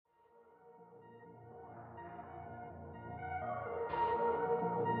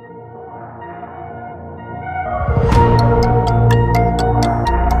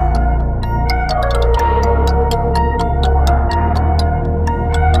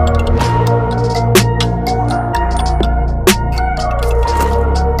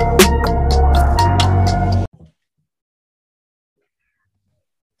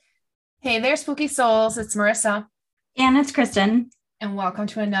spooky souls. It's Marissa. And it's Kristen. And welcome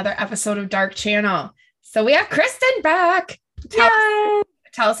to another episode of Dark Channel. So we have Kristen back.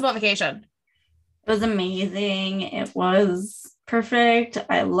 Tell us about vacation. It was amazing. It was perfect.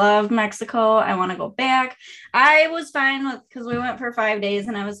 I love Mexico. I want to go back. I was fine with, because we went for 5 days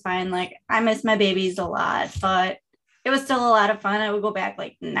and I was fine. Like, I miss my babies a lot, but it was still a lot of fun. I would go back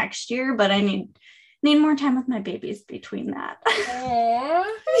like next year, but I need more time with my babies between that.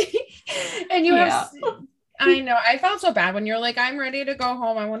 And you have, I know, I felt so bad when you're like, I'm ready to go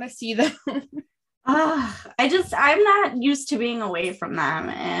home. I want to see them. I'm not used to being away from them,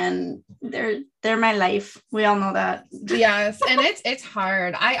 and they're my life. We all know that. Yes. And it's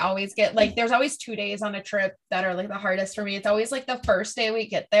hard. I always get like, there's always 2 days on a trip that are like the hardest for me. It's always like the first day we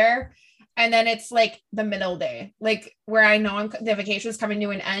get there. And then it's like the middle day, like where I know the vacation is coming to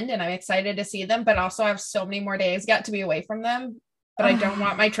an end and I'm excited to see them, but also I have so many more days yet to be away from them, but I don't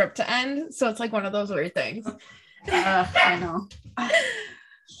want my trip to end. So it's like one of those weird things. I know.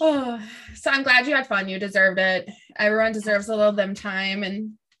 So I'm glad you had fun. You deserved it. Everyone deserves a little them time,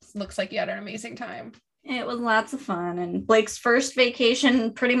 and it looks like you had an amazing time. It was lots of fun, and Blake's first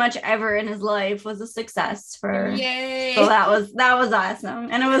vacation pretty much ever in his life was a success Yay. So that was awesome.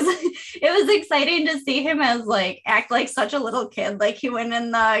 And it was exciting to see him act like such a little kid. Like, he went in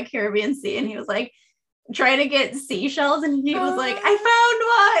the Caribbean Sea and he was like trying to get seashells, and he was like,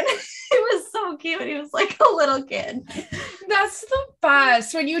 I found one. It was so cute. He was like a little kid. That's the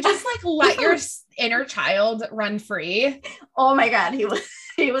best, when you just like let your inner child run free. Oh my God, he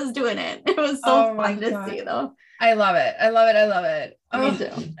was doing it. It was so fun to see, though. I love it. Me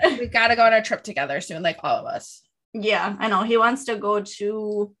too. We got to go on a trip together soon, like all of us. Yeah, I know. He wants to go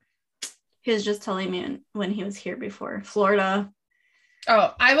to, he was just telling me when he was here before, Florida.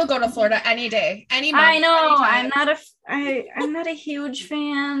 Oh, I will go to Florida any day, any month. I know. Anytime. I'm not a huge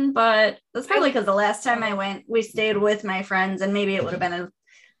fan, but that's probably because the last time I went, we stayed with my friends, and maybe it would have been a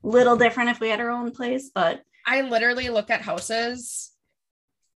little different if we had our own place. But I literally look at houses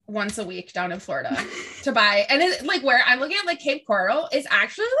once a week down in Florida to buy, and it's like where I'm looking at, like Cape Coral is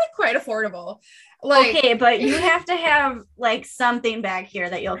actually like quite affordable. Like, okay, but you have to have like something back here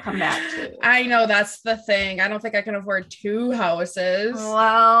that you'll come back to. I know, that's the thing. I don't think I can afford 2 houses.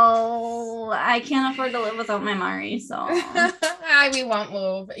 Well, I can't afford to live without my Mari, so we won't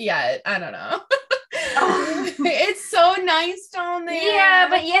move yet. I don't know. It's so nice down there. Yeah,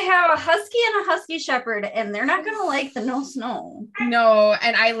 but you have a husky and a husky shepherd, and they're not gonna like the no snow. No,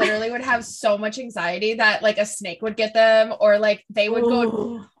 and I literally would have so much anxiety that like a snake would get them, or like they would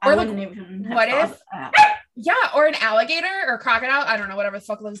go, or like what if or an alligator or crocodile, I don't know, whatever the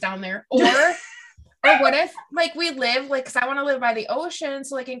fuck lives down there, or what if like we live like, because I want to live by the ocean,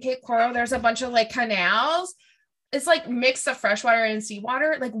 so like in Cape Coral there's a bunch of like canals. It's like mix of freshwater and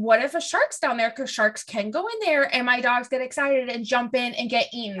seawater. Like, what if a shark's down there? Because sharks can go in there, and my dogs get excited and jump in and get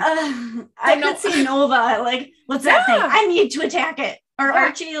eaten. I could see Nova. Like, what's that thing? I need to attack it. Or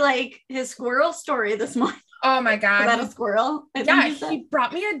Archie, like his squirrel story this morning. Oh my God. Is that a squirrel? He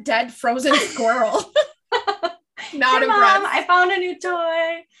brought me a dead frozen squirrel. Not hey, impressed. Mom, I found a new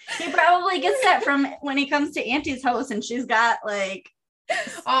toy. He probably gets that from when he comes to Auntie's house, and she's got like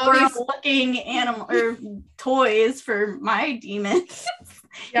all these looking animal or toys for my demons.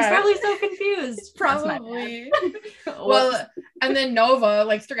 He's probably so confused. Probably. Well, and then Nova,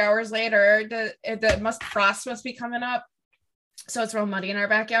 like 3 hours later, the frost must be coming up, so it's real muddy in our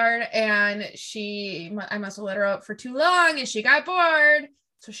backyard, and I must have let her out for too long, and she got bored,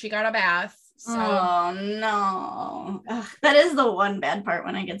 so she got a bath. So. Oh no. Ugh, that is the one bad part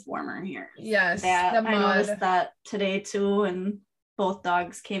when it gets warmer here. Yes, I noticed that today too, and both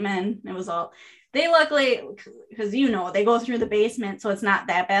dogs came in. It was all, they luckily, because they go through the basement, so it's not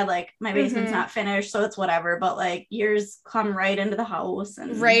that bad. Like, my basement's not finished, so it's whatever, but like yours come right into the house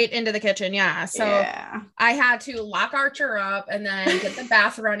and right into the kitchen. Yeah, so I had to lock Archer up and then get the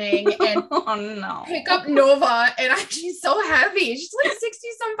bath running and pick up Nova, and she's so heavy, she's like 60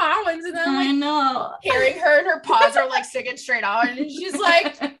 some pounds, and then like I know, carrying her and her paws are like sticking straight out, and she's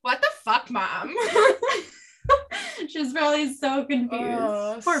like, what the fuck, Mom? She's probably so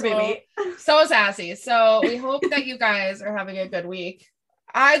confused. Poor baby. So sassy. So we hope that you guys are having a good week.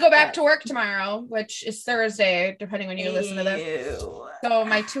 I go back to work tomorrow, which is Thursday, depending when you listen to this. So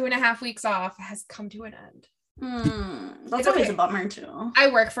my 2.5 weeks off has come to an end. That's always a bummer too.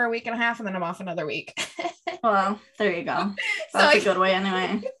 I work for a week and a half and then I'm off another week. Well, there you go. That's a good way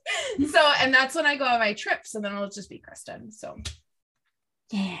anyway. And that's when I go on my trips, and then it'll just be Kristen. So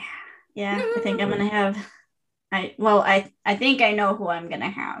yeah, I think I'm gonna have. I think I know who I'm gonna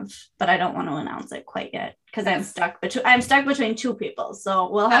have, but I don't want to announce it quite yet because I'm stuck between 2 people.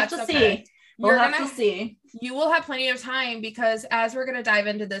 So we'll have to see. We'll have to see. You will have plenty of time because as we're going to dive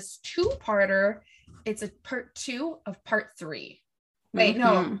into this 2-parter, it's a part 2 of part 3. Wait,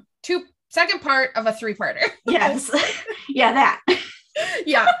 no, second part of a 3-parter. Yes. Yeah, that.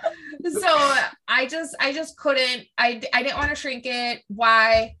 Yeah. So I just couldn't, I didn't want to shrink it.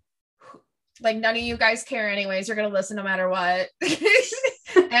 Why? Like, none of you guys care anyways. You're going to listen no matter what.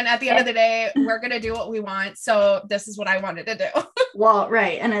 And at the end of the day, we're going to do what we want. So this is what I wanted to do. Well,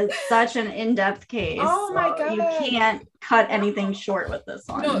 right. And it's such an in-depth case. Oh my God. You can't cut anything short with this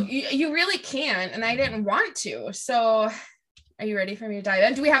one. No, you really can't. And I didn't want to. So are you ready for me to dive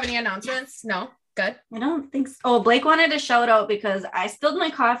in? Do we have any announcements? No? Good. I don't think so. Oh, Blake wanted to shout out because I spilled my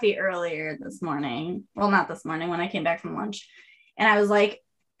coffee earlier this morning. Well, not this morning, when I came back from lunch. And I was like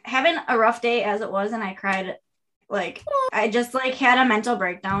having a rough day as it was. And I cried. Like, I just like had a mental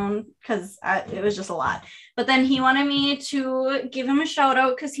breakdown because it was just a lot. But then he wanted me to give him a shout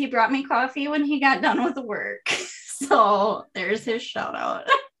out because he brought me coffee when he got done with work. So there's his shout out.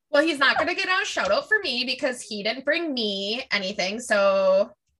 Well, he's not going to get a shout out for me because he didn't bring me anything.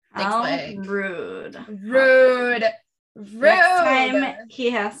 So thanks, rude. Next time he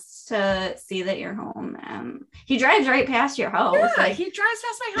has to see that you're home. And he drives right past your house. Yeah, like, he drives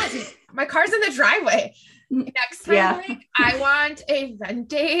past my house. My car's in the driveway. Next time, like, I want a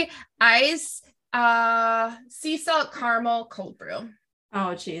Venti ice sea salt caramel cold brew.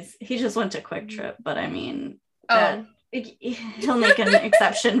 Oh, geez. He just went to Quick Trip, but I mean, he'll make an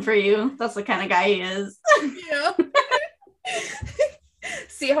exception for you. That's the kind of guy he is. Yeah.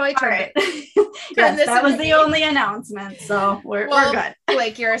 See how I turned it. Yes, that was the only announcement. So we're good.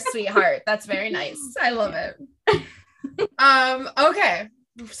 Blake, you're a sweetheart. That's very nice. I love it. Okay.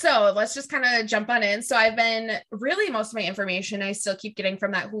 So let's just kind of jump on in. So I've been really, most of my information I still keep getting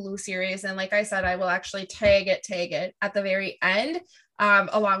from that Hulu series. And like I said, I will actually tag it at the very end,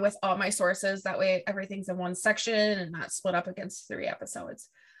 along with all my sources. That way everything's in one section and not split up against 3 episodes.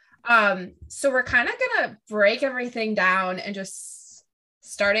 So we're kind of going to break everything down and just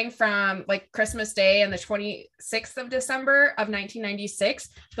starting from like Christmas Day and the 26th of December of 1996.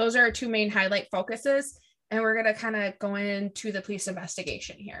 Those are our 2 main highlight focuses. And we're going to kind of go into the police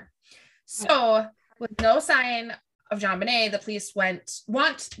investigation here. So with no sign of Jonbenet, the police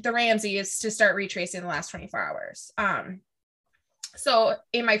want the Ramseys to start retracing the last 24 hours. So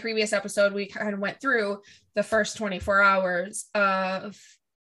in my previous episode, we kind of went through the first 24 hours of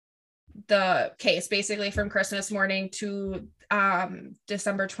the case, basically from Christmas morning to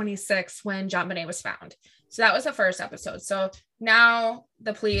December 26th when Jonbenet was found. So that was the first episode. So now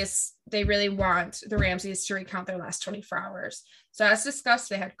the police, they really want the Ramseys to recount their last 24 hours. So as discussed,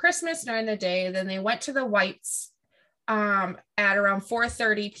 they had Christmas during the day. Then they went to the Whites at around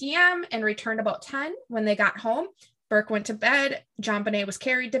 4:30 p.m. and returned about 10 when they got home. Burke went to bed. Jonbenet was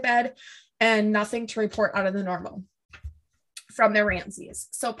carried to bed and nothing to report out of the normal from the Ramseys.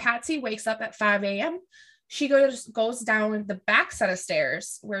 So Patsy wakes up at 5 a.m. She goes down the back set of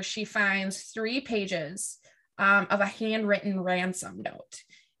stairs where she finds 3 pages of a handwritten ransom note.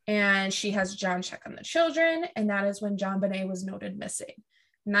 And she has John check on the children. And that is when Jonbenet was noted missing.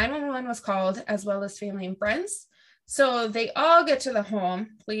 911 was called, as well as family and friends. So they all get to the home,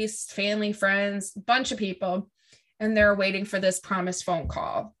 police, family, friends, bunch of people. And they're waiting for this promised phone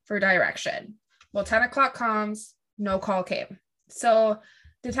call for direction. Well, 10 o'clock comes, no call came. So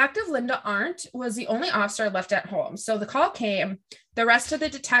Detective Linda Arndt was the only officer left at home. So the call came. The rest of the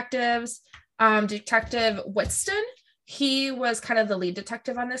detectives, Detective Whitston, he was kind of the lead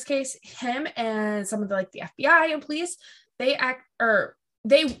detective on this case. Him and some of the FBI and police,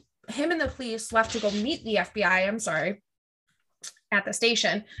 him and the police left to go meet the FBI, at the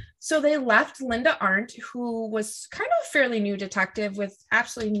station. So they left Linda Arndt, who was kind of a fairly new detective with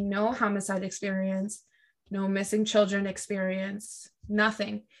absolutely no homicide experience, no missing children experience,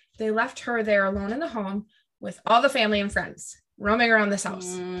 nothing. They left her there alone in the home with all the family and friends roaming around this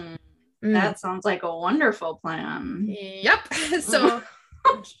house. That sounds like a wonderful plan. Yep. So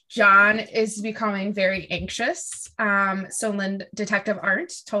John is becoming very anxious. So Detective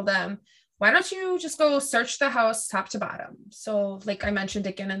Arndt told them, why don't you just go search the house top to bottom? So like I mentioned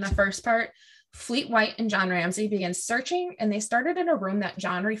again in the first part, Fleet White and John Ramsey began searching, and they started in a room that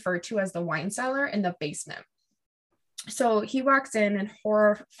John referred to as the wine cellar in the basement. So he walks in and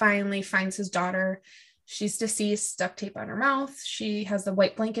horrifyingly finds his daughter. She's deceased, duct tape on her mouth. She has the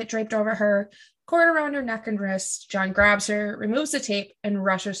white blanket draped over her, cord around her neck and wrist. John grabs her, removes the tape, and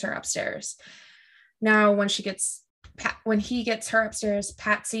rushes her upstairs. Now, when he gets her upstairs,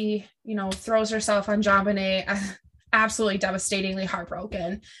 Patsy, throws herself on Jonbenet, absolutely devastatingly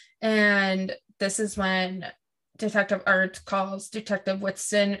heartbroken. And this is when Detective Art calls Detective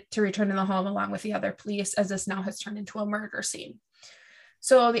Whitson to return to the home along with the other police, as this now has turned into a murder scene.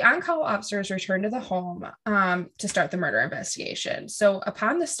 So the on-call officers return to the home to start the murder investigation. So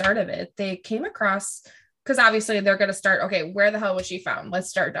upon the start of it, they came across, because obviously they're going to start, okay, where the hell was she found? Let's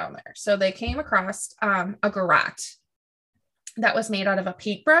start down there. So they came across a garrote that was made out of a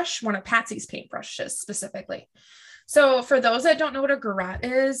paintbrush, one of Patsy's paintbrushes specifically. So for those that don't know what a garrote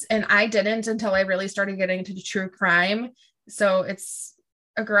is, and I didn't until I really started getting into the true crime. So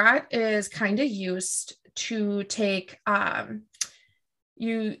a garrote is kind of used to take,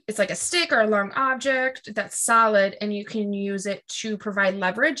 it's like a stick or a long object that's solid, and you can use it to provide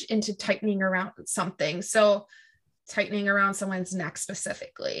leverage into tightening around something. So tightening around someone's neck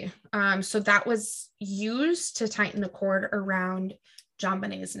specifically. So that was used to tighten the cord around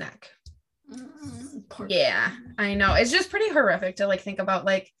Jonbenet's neck. Yeah, I know. It's just pretty horrific to like think about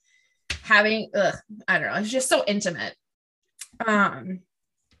like having, I don't know. It's just so intimate.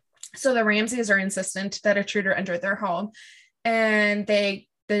 So the Ramseys are insistent that a intruder entered their home, and the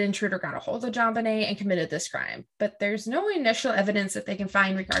intruder got a hold of Jonbenet and committed this crime. But there's no initial evidence that they can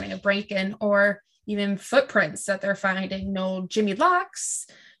find regarding a break-in or even footprints that they're finding. No Jimmy locks,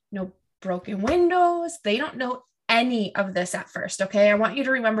 no broken windows. They don't know any of this at first, okay? I want you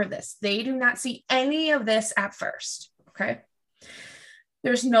to remember this. They do not see any of this at first, okay?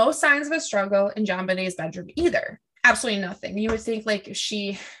 There's no signs of a struggle in Jonbenet's bedroom either. Absolutely nothing. You would think like if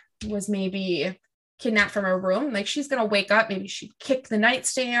she was maybe kidnapped from her room, like she's gonna wake up, maybe she'd kick the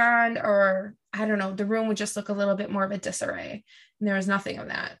nightstand, or I don't know, the room would just look a little bit more of a disarray, and there was nothing of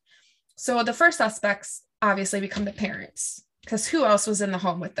that. So the first suspects obviously become the parents, because who else was in the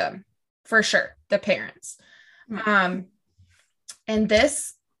home with them? For sure, the parents. And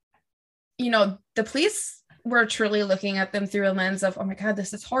this, the police were truly looking at them through a lens of, oh my God,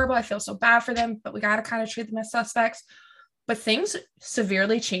 this is horrible, I feel so bad for them, but we got to kind of treat them as suspects. But things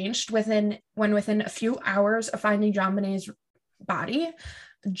severely changed within a few hours of finding Jonbenet's body.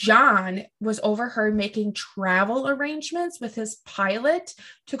 John was overheard making travel arrangements with his pilot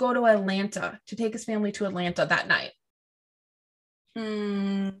to go to Atlanta, to take his family to Atlanta that night.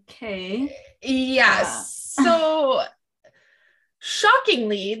 Okay. Yes. So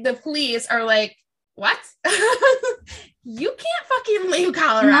shockingly, the police are like, what? You can't fucking leave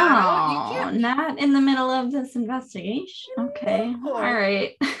Colorado. No, you can't. Not in the middle of this investigation. Okay. No. All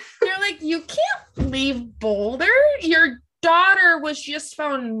right. They're like, you can't leave Boulder. Your daughter was just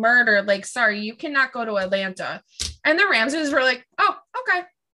found murdered. Like, sorry, you cannot go to Atlanta. And the Ramseys were like, oh, okay.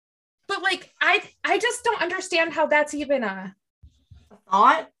 But like, I just don't understand how that's even a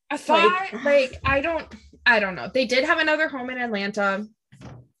thought. A thought. Like I don't know. They did have another home in Atlanta,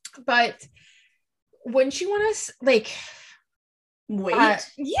 but wouldn't you want to like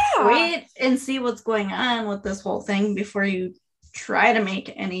wait and see what's going on with this whole thing before you try to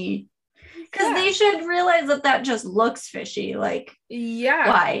make any, because they should realize that just looks fishy. Like,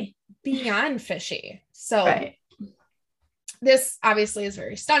 why? Beyond fishy. So this obviously is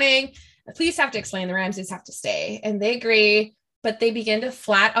very stunning. The police have to explain, the Ramseys have to stay, and they agree, but they begin to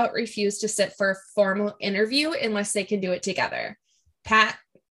flat out refuse to sit for a formal interview unless they can do it together.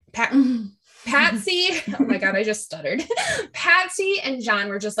 Patsy, oh my God, I just stuttered. Patsy and John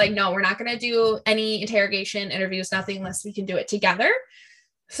were just like, no, we're not going to do any interrogation interviews, nothing, unless we can do it together.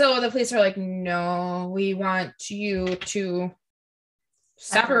 So the police are like, no, we want you to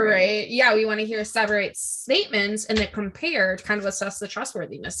separate. Yeah, we want to hear separate statements and then compare to kind of assess the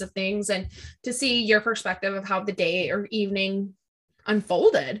trustworthiness of things and to see your perspective of how the day or evening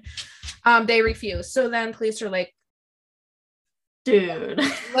unfolded. They refuse. So then police are like, dude,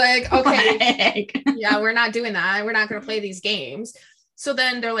 like, okay, yeah, we're not doing that. We're not going to play these games. So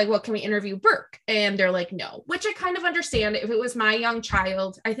then they're like, well, can we interview Burke? And they're like, no, which I kind of understand. If it was my young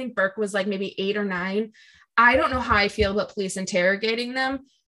child, I think Burke was like maybe 8 or 9. I don't know how I feel about police interrogating them.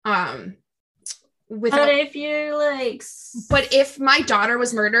 But if you're like, but if my daughter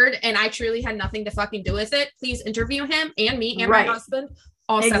was murdered and I truly had nothing to fucking do with it, please interview him and me and my husband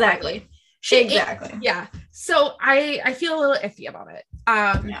all separately. Exactly. Yeah. So I feel a little iffy about it.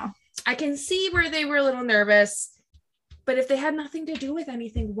 I can see where they were a little nervous, but if they had nothing to do with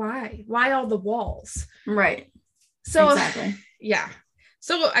anything, why all the walls? Right. So yeah.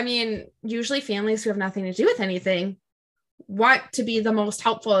 So, I mean, usually families who have nothing to do with anything want to be the most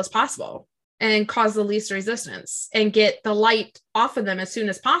helpful as possible and cause the least resistance and get the light off of them as soon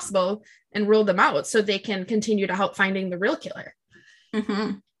as possible and rule them out so they can continue to help finding the real killer.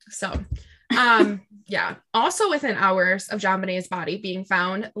 Mm-hmm. So, yeah. Also within hours of Jonbenet's body being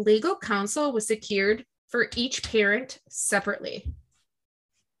found, legal counsel was secured for each parent separately.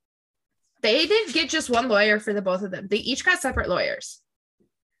 They didn't get just one lawyer for the both of them. They each got separate lawyers.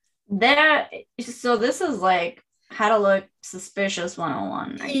 So this is like how to look suspicious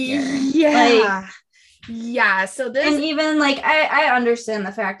 101 right here. Yeah. Yeah. So this, and even like I understand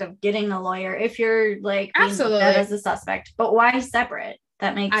the fact of getting a lawyer if you're like being looked at as a suspect, but why separate?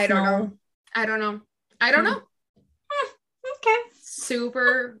 That makes I don't know. Okay.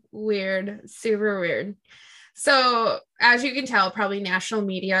 Super weird. So as you can tell, probably national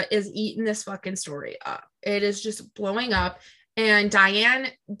media is eating this fucking story up. It is just blowing up. And Diane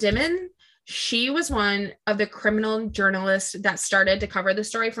Dimon, she was one of the criminal journalists that started to cover the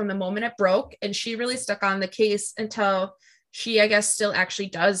story from the moment it broke. And she really stuck on the case until she, I guess, still actually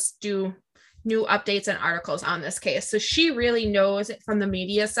does do new updates and articles on this case. So she really knows it from the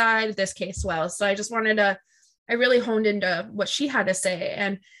media side, this case well. So I really honed into what she had to say.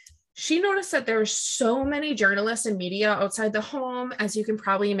 And she noticed that there were so many journalists and media outside the home, as you can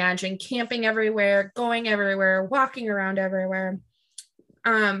probably imagine, camping everywhere, going everywhere, walking around everywhere.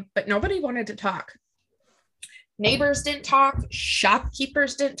 But nobody wanted to talk. Neighbors didn't talk.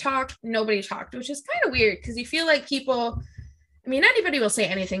 Shopkeepers didn't talk. Nobody talked, which is kind of weird because you feel like people, I mean, anybody will say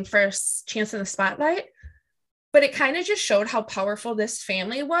anything for a chance in the spotlight, but it kind of just showed how powerful this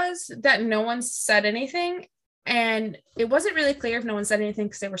family was that no one said anything. And it wasn't really clear if no one said anything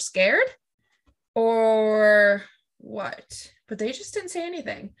because they were scared or what, but they just didn't say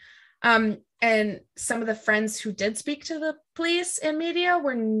anything. And some of the friends who did speak to the police and media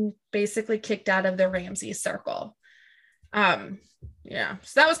were basically kicked out of the Ramsey circle. Yeah,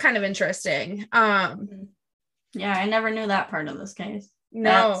 so that was kind of interesting. Yeah, I never knew that part of this case.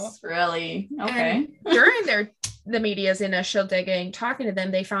 No, that's really okay. And during the media's initial digging, talking to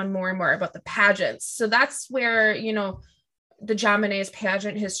them, they found more and more about the pageants. So that's where, the Jonbenet's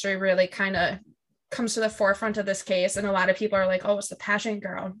pageant history really kind of comes to the forefront of this case. And a lot of people are like, oh, it's the pageant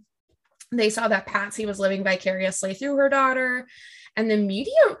girl. They saw that Patsy was living vicariously through her daughter. And the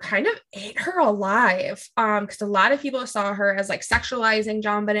media kind of ate her alive. Because a lot of people saw her as like sexualizing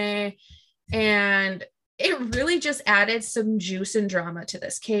Jonbenet. And it really just added some juice and drama to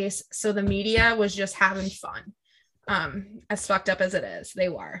this case. So the media was just having fun. As fucked up as it is, they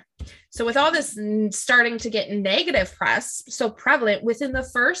were. So with all this starting to get negative press so prevalent, within the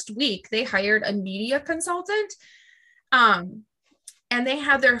first week, they hired a media consultant. And they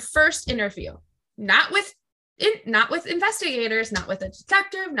had their first interview, not with investigators, not with a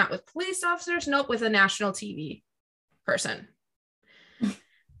detective, not with police officers, nope, with a national TV person.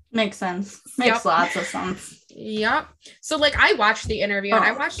 Makes sense. Makes lots of sense. Yep. So like I watched the interview and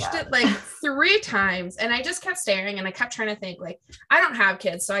I watched it like 3 times and I just kept staring and I kept trying to think like, I don't have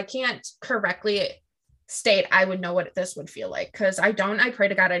kids, so I can't correctly state I would know what this would feel like. Cause I pray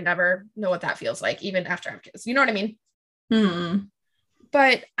to God I never know what that feels like, even after I have kids. You know what I mean? Mm-hmm.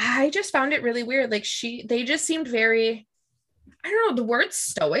 But I just found it really weird. Like they just seemed very, I don't know, the word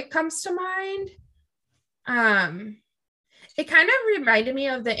stoic comes to mind. It kind of reminded me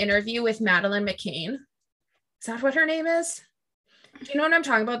of the interview with Madeleine McCann. Is that what her name is? Do you know what I'm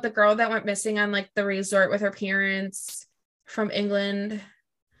talking about? The girl that went missing on like the resort with her parents from England.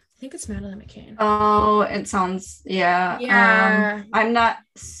 I think it's Madeleine McCann. Oh, it sounds, yeah. Yeah. I'm not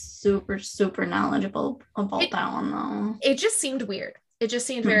super knowledgeable about that one though. It just seemed weird. It just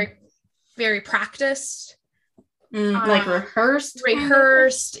seemed very, very practiced. Like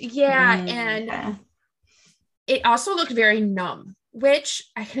rehearsed? Yeah. And okay. It also looked very numb, which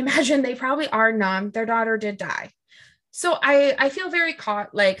I can imagine they probably are numb. Their daughter did die. So I feel very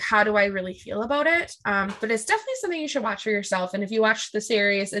caught, like, how do I really feel about it? But it's definitely something you should watch for yourself. And if you watch the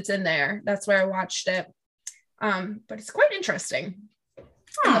series, it's in there. That's where I watched it. But it's quite interesting.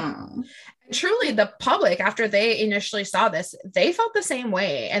 And truly, the public, after they initially saw this, they felt the same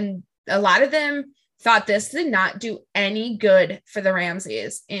way. And a lot of them thought this did not do any good for the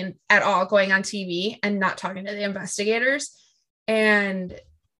Ramseys at all, going on TV and not talking to the investigators. And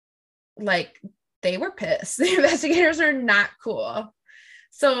like, they were pissed. The investigators are not cool.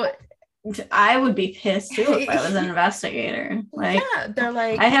 So I would be pissed too if I was an investigator. Like, yeah, they're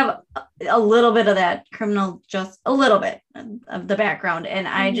like, I have a little bit of that criminal, just a little bit of the background. And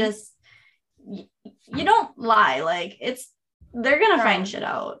I just, you don't lie. Like they're going to find shit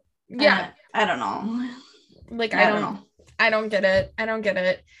out. Yeah. I don't know. Like, I don't get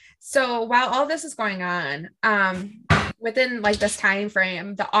it. So while all this is going on, within like this time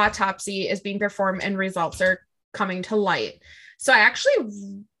frame, the autopsy is being performed and results are coming to light. So I actually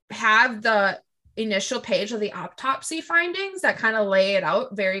have the initial page of the autopsy findings that kind of lay it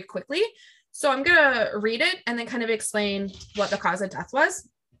out very quickly. So I'm going to read it and then kind of explain what the cause of death was.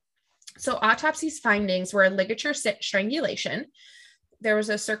 So autopsy's findings were ligature strangulation, there was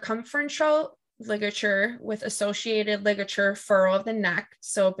a circumferential ligature with associated ligature furrow of the neck.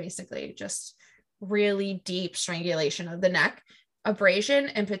 So basically just really deep strangulation of the neck, abrasion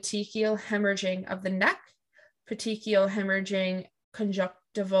and petechial hemorrhaging of the neck, petechial hemorrhaging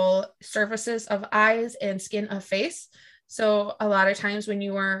conjunctival surfaces of eyes and skin of face. So a lot of times when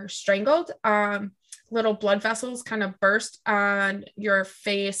you are strangled, little blood vessels kind of burst on your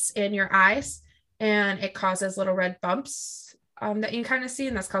face and your eyes, and it causes little red bumps that you kind of see,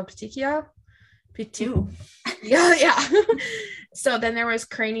 and that's called petechia. Yeah. So then there was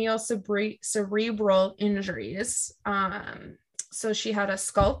cranial cerebral injuries. So she had a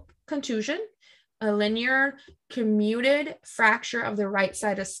skull contusion, a linear commuted fracture of the right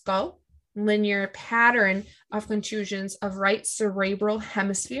side of skull, linear pattern of contusions of right cerebral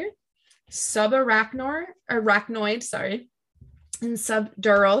hemisphere, subarachnoid, and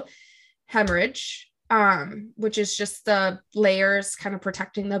subdural hemorrhage, which is just the layers kind of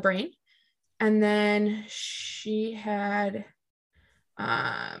protecting the brain. And then she had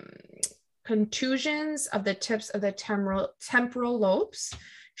contusions of the tips of the temporal lobes.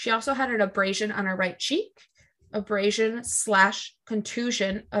 She also had an abrasion on her right cheek, abrasion /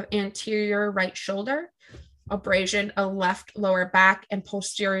 contusion of anterior right shoulder, abrasion of left lower back and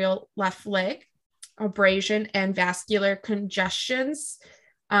posterior left leg, abrasion and vascular congestions,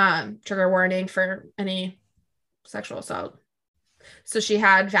 trigger warning for any sexual assault. So she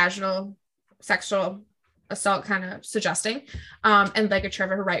had vaginal sexual assault kind of suggesting, and ligature of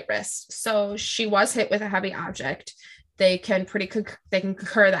her right wrist. So she was hit with a heavy object. They can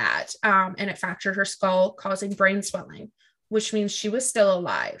concur that, and it fractured her skull, causing brain swelling, which means she was still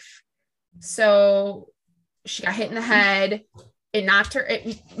alive. So she got hit in the head.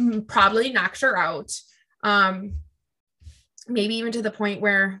 It probably knocked her out. Maybe even to the point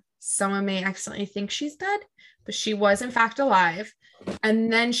where someone may accidentally think she's dead, but she was in fact alive.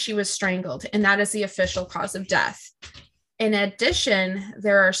 And then she was strangled, and that is the official cause of death. In addition,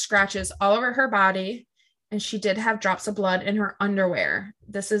 there are scratches all over her body, and she did have drops of blood in her underwear.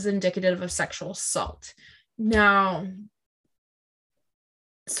 This is indicative of sexual assault. Now,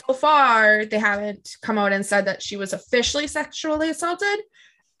 so far, they haven't come out and said that she was officially sexually assaulted,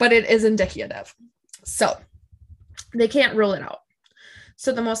 but it is indicative. So they can't rule it out.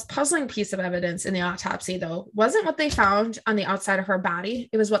 So the most puzzling piece of evidence in the autopsy, though, wasn't what they found on the outside of her body.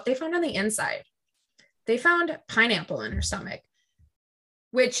 It was what they found on the inside. They found pineapple in her stomach,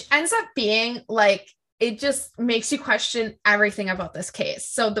 which ends up being like, it just makes you question everything about this case.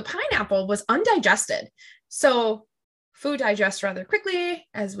 So the pineapple was undigested. So food digests rather quickly.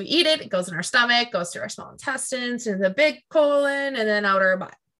 As we eat it, it goes in our stomach, goes through our small intestines, and the big colon, and then out our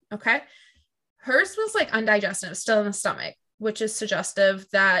butt. Okay. Hers was like undigested, still in the stomach, which is suggestive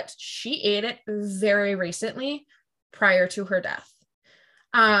that she ate it very recently prior to her death.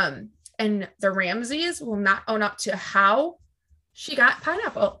 And the Ramseys will not own up to how she got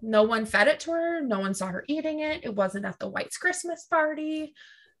pineapple. No one fed it to her. No one saw her eating it. It wasn't at the White's Christmas party.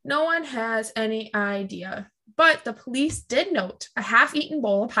 No one has any idea. But the police did note a half-eaten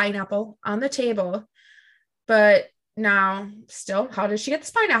bowl of pineapple on the table. But now, still, how did she get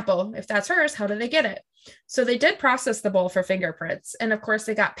this pineapple? If that's hers, how did they get it? So they did process the bowl for fingerprints. And of course,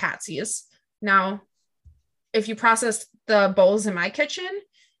 they got Patsy's. Now, if you process the bowls in my kitchen,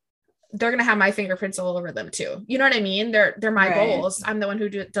 they're going to have my fingerprints all over them too. You know what I mean? They're my bowls. I'm the one who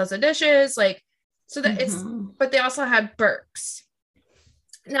does the dishes. Like, so that it's, but they also had Burke's.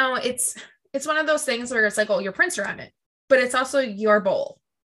 Now it's one of those things where it's like, oh, your prints are on it, but it's also your bowl.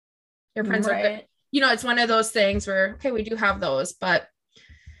 Your prints are good. You know, it's one of those things where, okay, we do have those, but,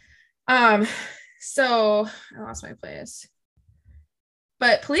 so I lost my place.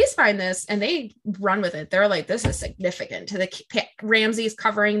 But police find this and they run with it. They're like, this is significant to the Ramsey's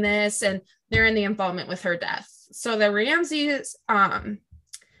covering this, and they're in the involvement with her death. So the Ramsey's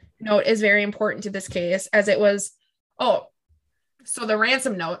note is very important to this case, as it was, so the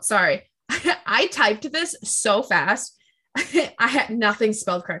ransom note, sorry. I typed this so fast. I had nothing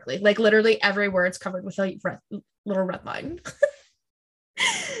spelled correctly. Like literally every word's covered with a little red line.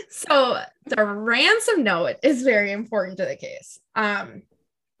 So the ransom note is very important to the case.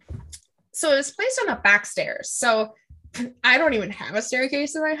 So it was placed on the back stairs. So I don't even have a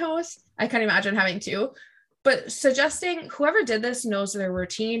staircase in my house. I can't imagine having two, but suggesting whoever did this knows their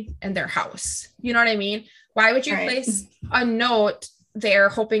routine and their house. You know what I mean? Why would you place a note there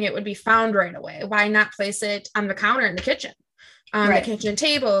hoping it would be found right away? Why not place it on the counter in the kitchen, on the kitchen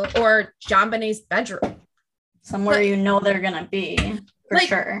table, or Jonbenet's bedroom? Somewhere you know they're going to be. For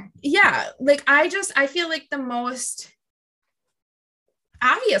sure. Yeah. Like I feel like the most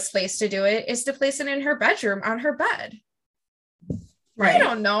obvious place to do it is to place it in her bedroom on her bed. Right. I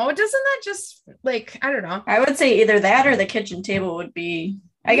don't know. Doesn't that just like, I don't know. I would say either that or the kitchen table would be,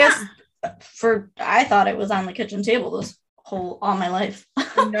 I guess I thought it was on the kitchen table all my life.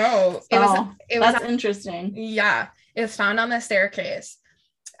 No, so that's interesting. Yeah. It's found on the staircase.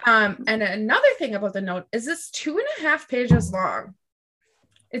 And another thing about the note is it's 2.5 pages long.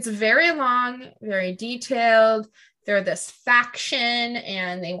 It's very long, very detailed. They're this faction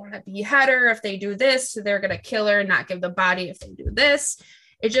and they want to behead her if they do this. So they're going to kill her and not give the body if they do this.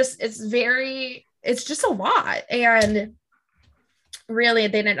 It's just a lot. And really,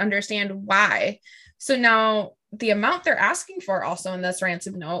 they didn't understand why. So now the amount they're asking for also in this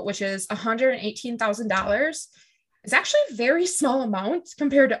ransom note, which is $118,000, is actually a very small amount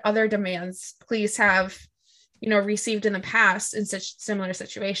compared to other demands police have, received in the past in such similar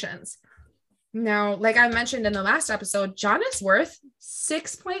situations. Now, like I mentioned in the last episode, John is worth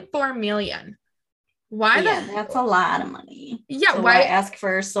 $6.4 million. Why? That's a lot of money. Yeah. So why ask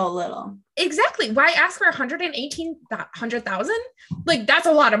for so little? Exactly. Why ask for $100,000? Like, that's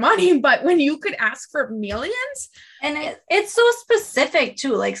a lot of money, but when you could ask for millions. And it's so specific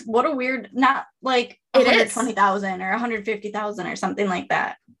too. Like, what a weird, not like 120,000 or 150,000 or something like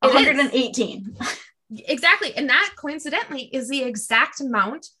that. 118. Exactly. And that coincidentally is the exact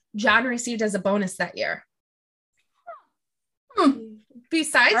amount John received as a bonus that year.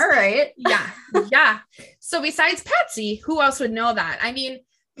 Besides, all right. Yeah. So besides Patsy, who else would know that? I mean,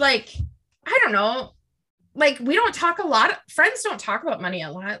 like, I don't know. Like, we don't talk a lot. Friends don't talk about money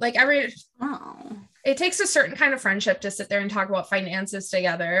a lot. Like it takes a certain kind of friendship to sit there and talk about finances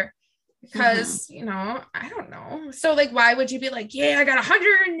together because, I don't know. So like, why would you be like, yeah, I got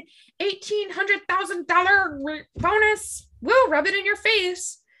 $1,800,000 bonus. Woo, rub it in your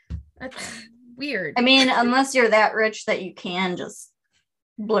face. That's weird. I mean, unless you're that rich that you can just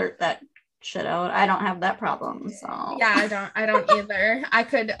blurt that shit out. I don't have that problem. So yeah, I don't either. I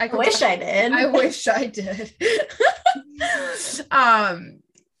wish I did. I wish I did.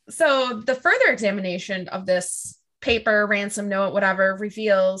 So the further examination of this paper, ransom note, whatever,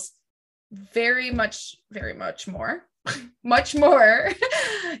 reveals very much more. Much more.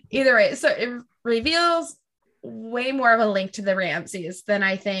 Either way. So it reveals way more of a link to the Ramseys than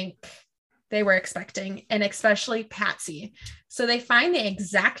I think they were expecting, and especially Patsy. So they find the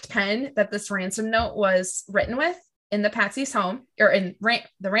exact pen that this ransom note was written with in the Patsy's home, or in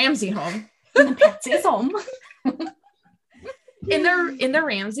the Ramsey home. In the Patsy's home. in the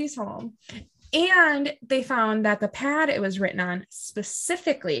Ramsey's home. And they found that the pad it was written on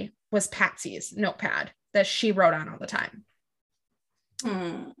specifically was Patsy's notepad that she wrote on all the time.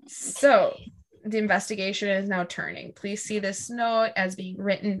 So the investigation is now turning. Police see this note as being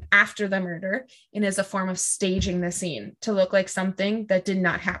written after the murder and as a form of staging the scene to look like something that did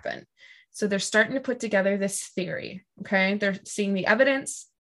not happen. So they're starting to put together this theory. Okay. They're seeing the evidence.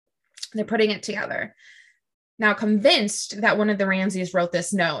 They're putting it together. Now, convinced that one of the Ramseys wrote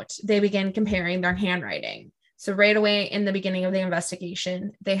this note, they begin comparing their handwriting. So right away in the beginning of the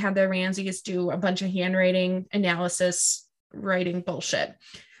investigation, they had the Ramseys do a bunch of handwriting analysis, writing bullshit.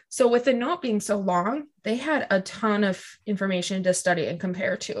 So with the note being so long, they had a ton of information to study and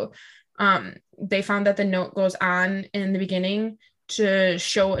compare to. They found that the note goes on in the beginning to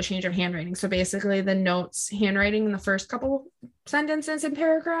show a change of handwriting. So basically the note's handwriting in the first couple sentences and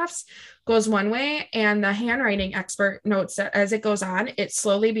paragraphs goes one way, and the handwriting expert notes that as it goes on, it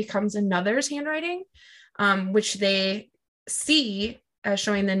slowly becomes another's handwriting, which they see as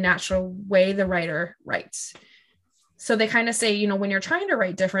showing the natural way the writer writes. So they kind of say, when you're trying to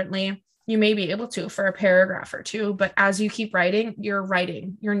write differently, you may be able to for a paragraph or two, but as you keep writing, your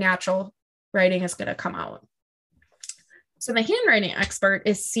natural writing is going to come out. So the handwriting expert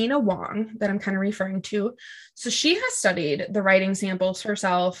is Sina Wong that I'm kind of referring to. So she has studied the writing samples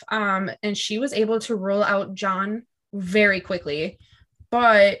herself, and she was able to rule out John very quickly.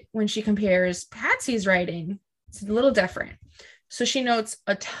 But when she compares Patsy's writing, it's a little different. So she notes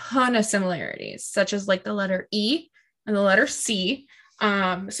a ton of similarities, such as like the letter E and the letter C.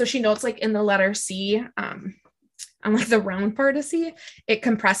 So she notes like in the letter C, on like the round part of C, it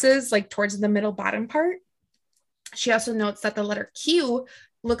compresses like towards the middle bottom part. She also notes that the letter Q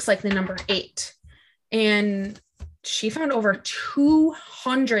looks like the number 8. And she found over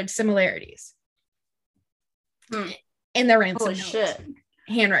 200 similarities in the ransom note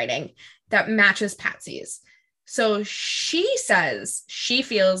handwriting that matches Patsy's. So she says she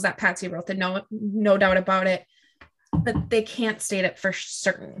feels that Patsy wrote the note, no doubt about it, but they can't state it for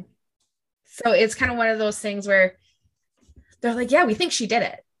certain. So it's kind of one of those things where they're like, yeah, we think she did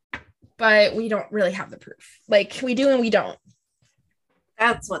it, but we don't really have the proof. Like we do and we don't.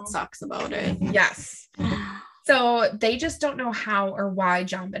 That's what sucks about it. Yes. So they just don't know how or why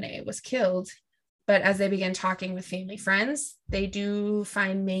Jonbenet was killed. But as they begin talking with family friends, they do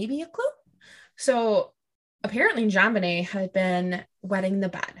find maybe a clue. So apparently Jonbenet had been wetting the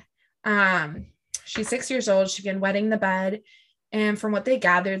bed. She's 6 years old. She'd been wetting the bed. And from what they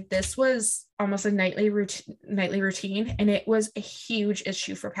gathered, this was almost a nightly routine. And it was a huge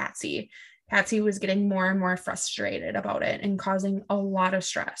issue for Patsy. Patsy was getting more and more frustrated about it and causing a lot of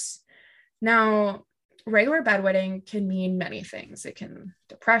stress. Now, regular bedwetting can mean many things. It can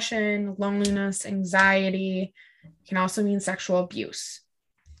depression, loneliness, anxiety. It can also mean sexual abuse.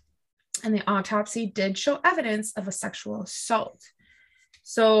 And the autopsy did show evidence of a sexual assault.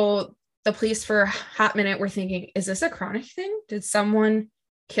 So the police for a hot minute were thinking, is this a chronic thing? Did someone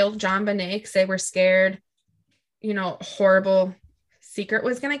kill Jonbenet because they were scared, horrible secret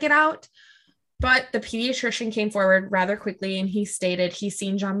was going to get out? But the pediatrician came forward rather quickly, and he stated he's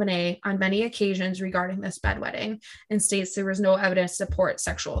seen Jonbenet on many occasions regarding this bedwetting, and states there was no evidence to support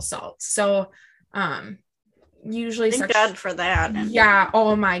sexual assault. So usually thank God for that. Yeah.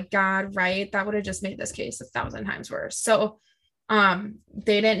 Oh my God. Right. That would have just made this case 1,000 times worse. So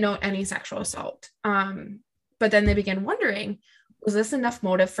they didn't note any sexual assault. But then they began wondering, was this enough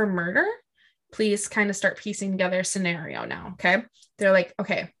motive for murder? Police kind of start piecing together a scenario now. Okay. They're like,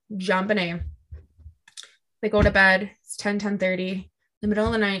 okay, Jonbenet. They go to bed. It's 10:30. In the middle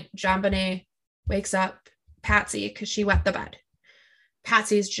of the night, Jonbenet wakes up Patsy because she wet the bed.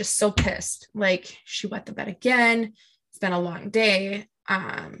 Patsy's just so pissed. Like, she wet the bed again. It's been a long day.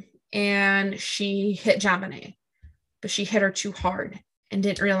 And she hit Jonbenet, but she hit her too hard and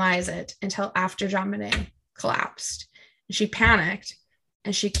didn't realize it until after Jonbenet collapsed. And she panicked,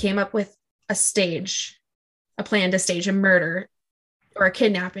 and she came up with a plan to stage a murder or a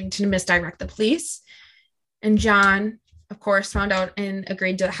kidnapping to misdirect the police. And John, of course, found out and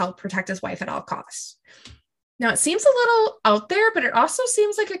agreed to help protect his wife at all costs. Now, it seems a little out there, but it also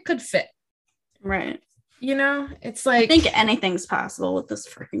seems like it could fit. Right. It's like, I think anything's possible with this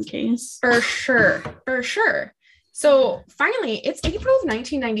freaking case. For sure. So finally, it's April of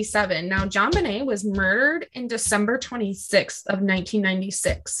 1997. Now, Jonbenet was murdered in December 26th of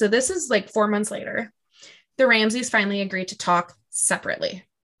 1996. So this is like 4 months later. The Ramseys finally agreed to talk separately.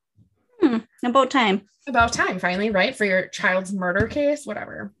 About time, finally, right? For your child's murder case,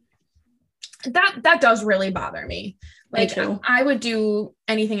 whatever. That does really bother me. Like, I would do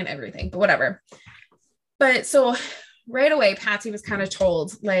anything and everything, but whatever. But so right away, Patsy was kind of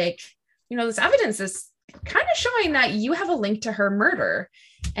told, like, this evidence is kind of showing that you have a link to her murder.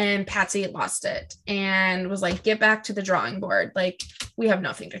 And Patsy lost it and was like, get back to the drawing board. Like, we have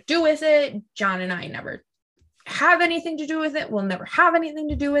nothing to do with it. John and I never have anything to do with it. We'll never have anything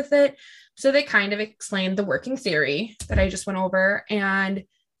to do with it. So they kind of explained the working theory that I just went over. And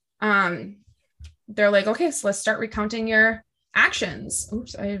they're like, okay, so let's start recounting your actions.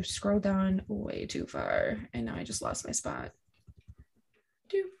 Oops, I scrolled down way too far. And now I just lost my spot.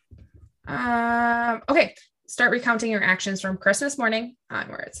 Okay, start recounting your actions from Christmas morning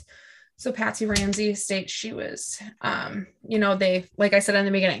onwards. So Patsy Ramsey states she was, they, like I said in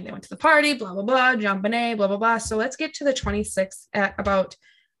the beginning, they went to the party, blah, blah, blah, Jonbenet, blah, blah, blah. So let's get to the 26th at about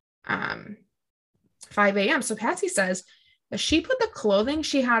 5 a.m. So Patsy says that she put the clothing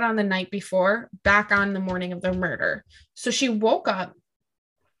she had on the night before back on the morning of the murder. So she woke up.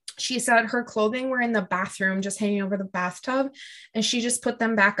 She said her clothing were in the bathroom, just hanging over the bathtub. And she just put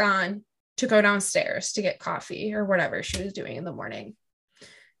them back on to go downstairs to get coffee or whatever she was doing in the morning.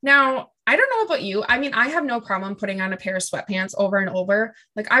 Now, I don't know about you. I mean, I have no problem putting on a pair of sweatpants over and over.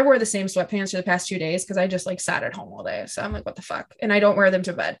 Like, I wore the same sweatpants for the past 2 days because I just like sat at home all day. So I'm like, what the fuck? And I don't wear them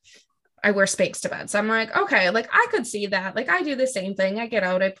to bed. I wear Spanx to bed. So I'm like, okay, like I could see that. Like, I do the same thing. I get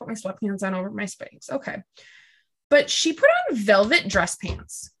out, I put my sweatpants on over my Spanx. Okay. But she put on velvet dress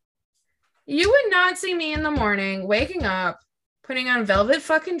pants. You would not see me in the morning waking up, putting on velvet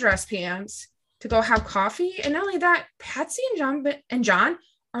fucking dress pants to go have coffee. And not only that, Patsy and John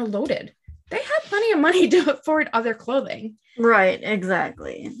are loaded. They had plenty of money to afford other clothing. Right,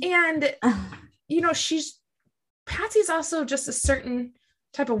 exactly. And, Patsy's also just a certain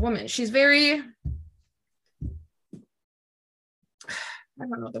type of woman. She's very, I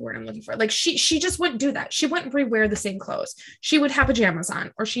don't know the word I'm looking for. Like, she just wouldn't do that. She wouldn't rewear the same clothes. She would have pajamas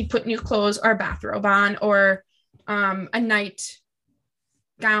on, or she'd put new clothes or a bathrobe on, or a night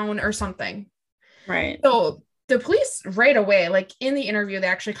gown or something. Right. So the police right away, like in the interview, they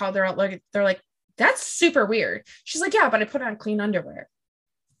actually called her out. Like, they're like, that's super weird. She's like, yeah, but I put on clean underwear.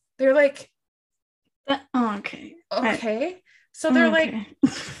 They're like, okay. So they're like,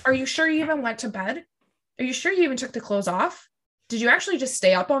 are you sure you even went to bed? Are you sure you even took the clothes off? Did you actually just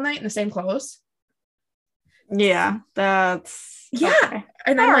stay up all night in the same clothes? Yeah, that's okay.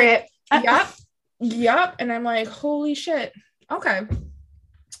 And I'm like, yep. And I'm like, holy shit. Okay.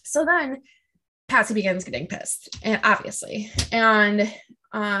 So then Patsy begins getting pissed, and obviously, and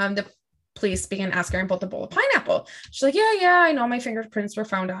the police begin asking her about the bowl of pineapple. She's like, yeah, I know my fingerprints were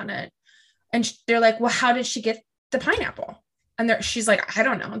found on it. And they're like, well, how did she get the pineapple? And she's like, I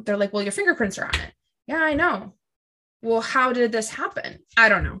don't know. They're like, well, your fingerprints are on it. Yeah, I know. Well, how did this happen? I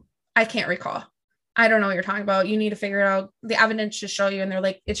don't know. I can't recall. I don't know what you're talking about. You need to figure it out. The evidence should show you. And they're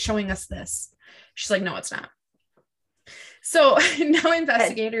like, it's showing us this. She's like, no, it's not. So now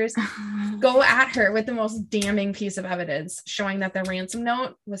investigators go at her with the most damning piece of evidence, showing that the ransom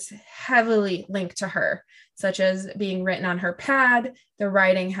note was heavily linked to her, such as being written on her pad. The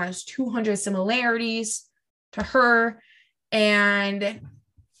writing has 200 similarities to her. And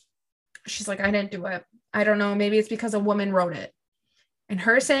she's like, I didn't do it. I don't know. Maybe it's because a woman wrote it. And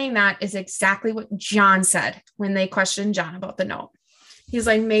her saying that is exactly what John said when they questioned John about the note. He's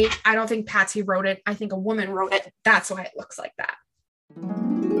like, mate, I don't think Patsy wrote it. I think a woman wrote it. That's why it looks like that.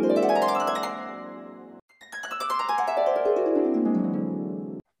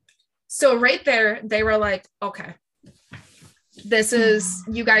 So right there, they were like, okay, this is,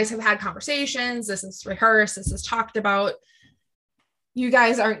 you guys have had conversations. This is rehearsed. This is talked about. You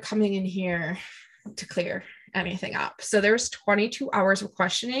guys aren't coming in here to clear anything up. So there was 22 hours of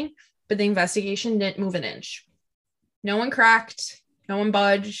questioning, but the investigation didn't move an inch. No one cracked. No one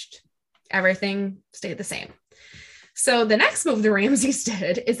budged. Everything stayed the same. So the next move the Ramseys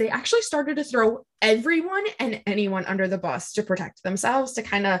did is they actually started to throw everyone and anyone under the bus to protect themselves, to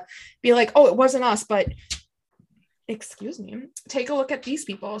kind of be like, oh, it wasn't us, but excuse me, take a look at these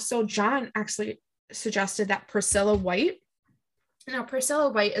people. So John actually suggested that Priscilla White. Now, Priscilla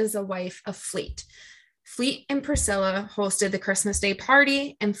White is the wife of Fleet. Fleet and Priscilla hosted the Christmas Day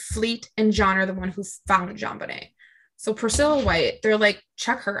party, and Fleet and John are the one who found Jonbenet. So Priscilla White, they're like,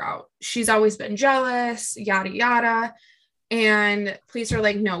 check her out. She's always been jealous, yada, yada. And police are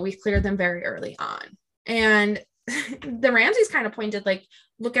like, no, we cleared them very early on. And the Ramseys kind of pointed like,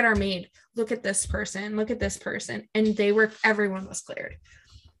 look at our maid, look at this person, look at this person. And everyone was cleared.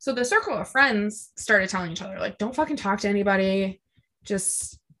 So the circle of friends started telling each other, like, don't fucking talk to anybody.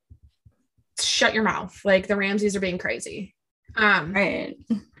 Just shut your mouth. Like, the Ramseys are being crazy. Right.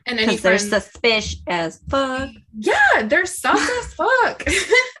 And they're suspicious as fuck. Yeah, they're sus as fuck.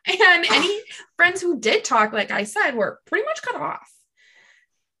 And any friends who did talk, like I said, were pretty much cut off.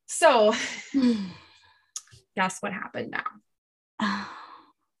 So guess what happened now?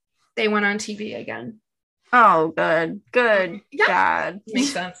 They went on TV again. Oh, good. Yeah. God. Makes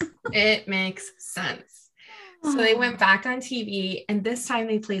sense. It makes sense. So they went back on TV, and this time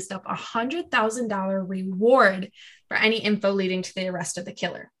they placed up $100,000 reward for any info leading to the arrest of the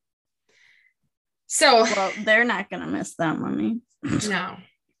killer. So, well, they're not going to miss that money. No.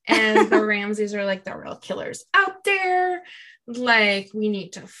 And the Ramseys are like, the real killers out there. Like, we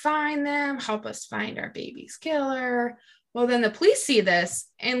need to find them. Help us find our baby's killer. Well, then the police see this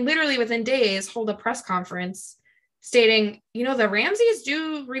and literally within days hold a press conference stating, the Ramseys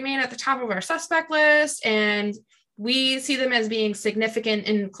do remain at the top of our suspect list, and we see them as being significant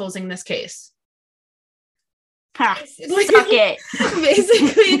in closing this case. Ha, suck it.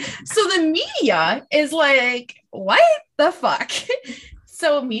 Basically. So the media is like, what the fuck?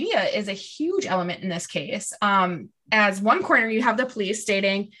 So media is a huge element in this case. As one corner, you have the police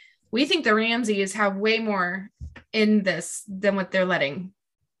stating, we think the Ramseys have way more in this than what they're letting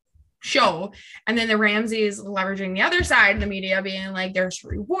show. And then the Ramseys leveraging the other side of the media being like, there's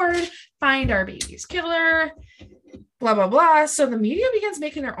reward, find our baby's killer, blah, blah, blah. So the media begins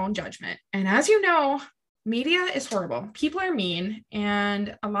making their own judgment. And as you know, media is horrible. People are mean.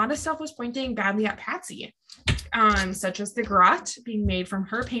 And a lot of stuff was pointing badly at Patsy, such as the garrote being made from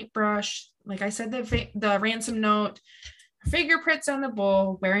her paintbrush. Like I said, the ransom note, fingerprints on the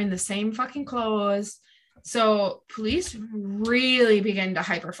bowl, wearing the same fucking clothes. So police really begin to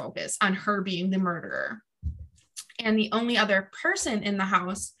hyper focus on her being the murderer. And the only other person in the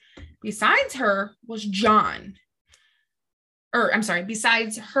house besides her was John.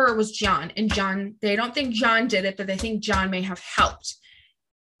 Besides her was John. And John, they don't think John did it, but they think John may have helped.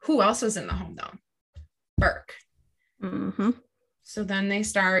 Who else was in the home though? Burke. Mm-hmm. So then they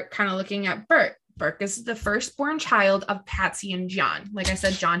start kind of looking at Burke. Burke is the firstborn child of Patsy and John. Like I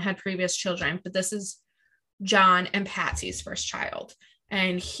said, John had previous children, but this is John and Patsy's first child.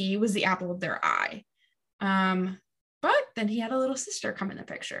 And he was the apple of their eye. But then he had a little sister come in the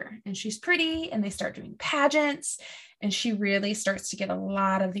picture, and she's pretty, and they start doing pageants, and she really starts to get a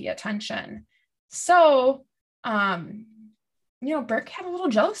lot of the attention. So, Burke had a little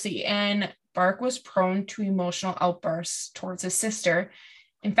jealousy, and Burke was prone to emotional outbursts towards his sister.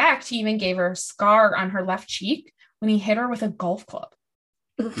 In fact, he even gave her a scar on her left cheek when he hit her with a golf club.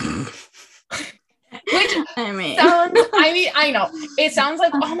 Which I know it sounds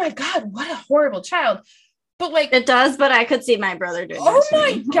like, oh my God, what a horrible child. But like, it does, but I could see my brother doing oh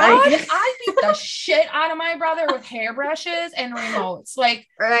my God, like, I beat the shit out of my brother with hairbrushes and remotes. Like,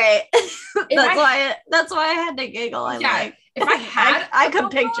 right. That's why I had to giggle. I'm like, if I had, I could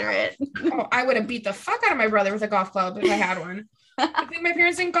picture it. Oh, I would have beat the fuck out of my brother with a golf club if I had one. I think my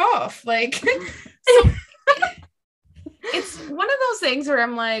parents didn't golf. Like, so it's one of those things where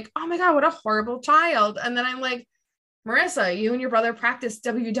I'm like, oh my God, what a horrible child. And then I'm like, Marissa, you and your brother practice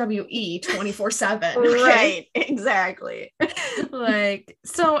WWE 24/7. Okay? Right, exactly. Like,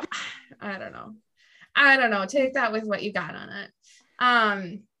 so I don't know. Take that with what you got on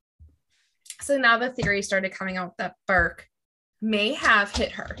it. So now the theory started coming out that Burke may have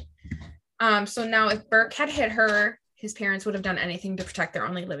hit her. So now if Burke had hit her, his parents would have done anything to protect their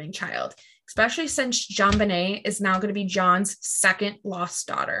only living child, especially since Jonbenet is now going to be John's second lost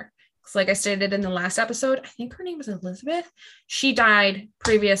daughter. So like I stated in the last episode, I think her name was Elizabeth. She died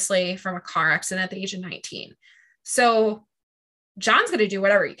previously from a car accident at the age of 19. So John's going to do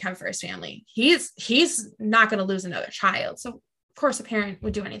whatever he can for his family. He's not going to lose another child. So of course a parent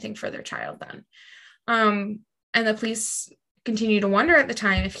would do anything for their child then. And the police continue to wonder at the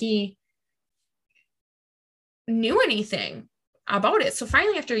time if he knew anything about it. So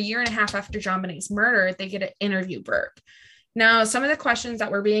finally, after a year and a half after Jonbenet's murder, they get to interview Burke. Now, some of the questions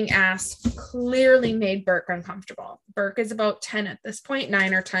that were being asked clearly made Burke uncomfortable. Burke is about 10 at this point,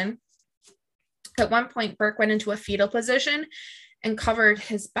 9 or 10. At one point, Burke went into a fetal position and covered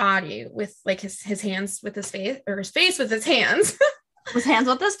his body with like his hands with his face, or his face with his hands. His hands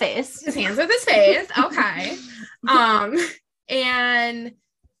with his face. His hands with his face. Okay. And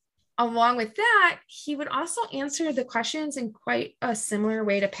along with that, he would also answer the questions in quite a similar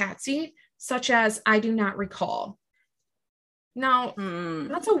way to Patsy, such as, I do not recall. Now,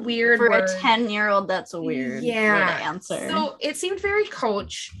 that's a weird for word. A 10-year-old, that's a weird way to answer. So it seemed very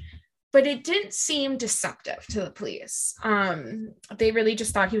coach, but it didn't seem deceptive to the police. They really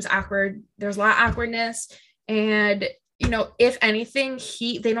just thought he was awkward. There's a lot of awkwardness. And, you know, if anything,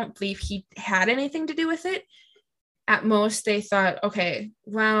 they don't believe he had anything to do with it. At most, they thought, okay,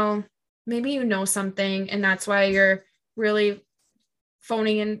 well, maybe you know something, and that's why you're really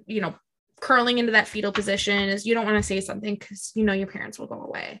phoning in, you know, curling into that fetal position, is you don't want to say something because you know your parents will go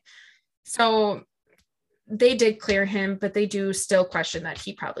away. So they did clear him, but they do still question that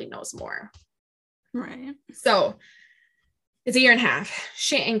he probably knows more. Right. So it's a year and a half.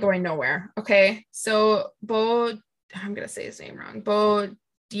 She ain't going nowhere. Okay. So I'm going to say his name wrong. Bo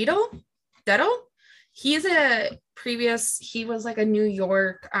Dettel. He was like a New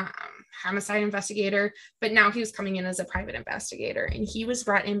York homicide investigator, but now he was coming in as a private investigator, and he was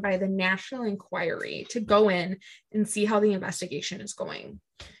brought in by the National Inquiry to go in and see how the investigation is going.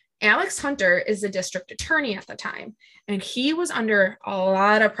 Alex Hunter is the district attorney at the time, and he was under a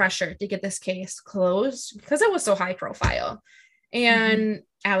lot of pressure to get this case closed because it was so high profile. And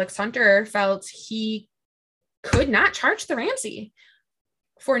Alex Hunter felt he could not charge the Ramsey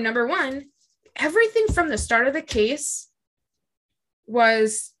for, number one, everything from the start of the case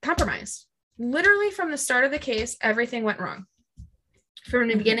was compromised. Literally from the start of the case, everything went wrong. From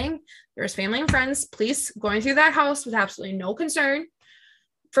the beginning, there was family and friends, police going through that house with absolutely no concern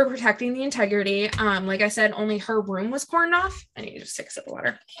for protecting the integrity. Like I said, only her room was cordoned off. I need to just take a sip of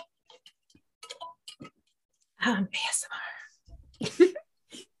water. ASMR.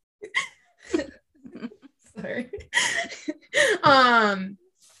 Sorry.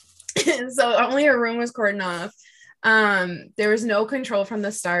 So only her room was cordoned off. There was no control from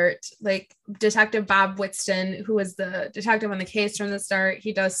the start. Like Detective Bob Whitston, who was the detective on the case from the start,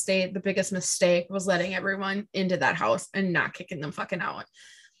 he does state the biggest mistake was letting everyone into that house and not kicking them fucking out.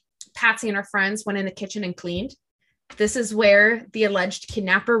 Patsy and her friends went in the kitchen and cleaned. This is where the alleged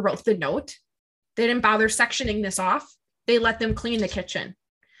kidnapper wrote the note. They didn't bother sectioning this off. They let them clean the kitchen.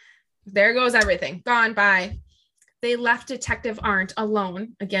 There goes everything. Gone. Bye. They left Detective Arndt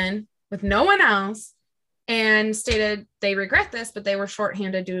alone, again, with no one else, and stated they regret this, but they were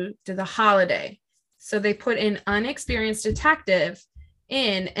shorthanded due to the holiday. So they put an unexperienced detective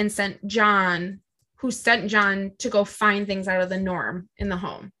in and sent John to go find things out of the norm in the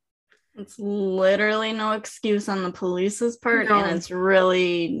home. It's literally no excuse on the police's part, and it's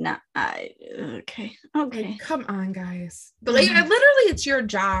really not. Okay. Like, come on, guys. But like, literally, it's your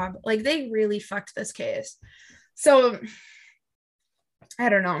job. Like, they really fucked this case. So I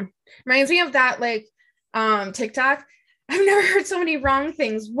don't know. Reminds me of that like TikTok. I've never heard so many wrong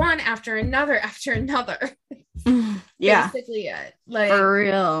things, one after another after another. Yeah. Basically it. Like, for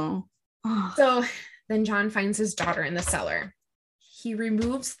real. So then John finds his daughter in the cellar. He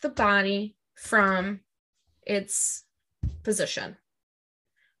removes the body from its position,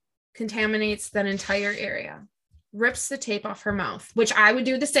 contaminates that entire area, rips the tape off her mouth, which I would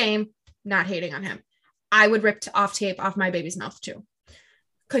do the same, not hating on him. I would rip off tape off my baby's mouth too.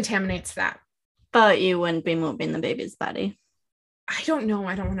 Contaminates that. But you wouldn't be moving the baby's body. I don't know.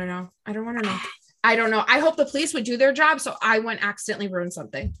 I don't want to know. I don't want to know. I don't know. I hope the police would do their job so I wouldn't accidentally ruin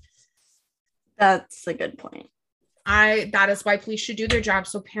something. That's a good point. That is why police should do their job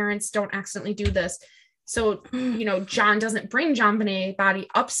so parents don't accidentally do this. So, John doesn't bring Jonbenet's body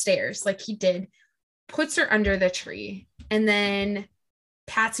upstairs like he did, puts her under the tree, and then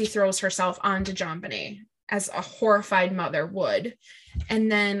Patsy throws herself onto Jonbenet as a horrified mother would.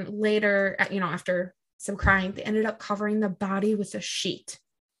 And then later, after some crying, they ended up covering the body with a sheet.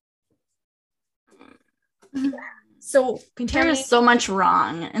 So there's so much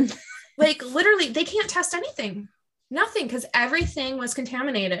wrong. Like literally, they can't test anything. Nothing, because everything was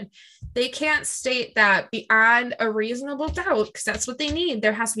contaminated. They can't state that beyond a reasonable doubt, because that's what they need.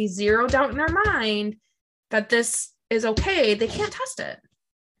 There has to be zero doubt in their mind that this is okay. They can't test it.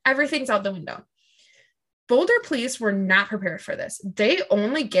 Everything's out the window. Boulder police were not prepared for this. They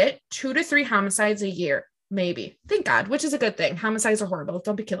only get 2 to 3 homicides a year, maybe. Thank God, which is a good thing. Homicides are horrible.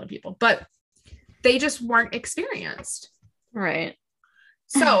 Don't be killing people. But they just weren't experienced. Right.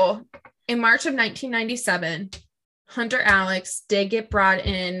 So in March of 1997, Hunter Alex did get brought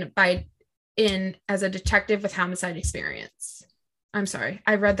in as a detective with homicide experience. I'm sorry.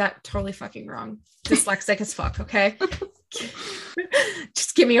 I read that totally fucking wrong. Dyslexic as fuck, okay?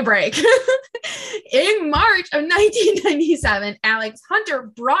 Just give me a break. In March of 1997, Alex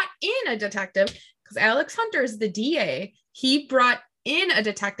Hunter brought in a detective because Alex Hunter is the DA. He brought in a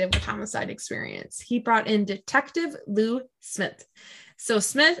detective with homicide experience. He brought in Detective Lou Smith. So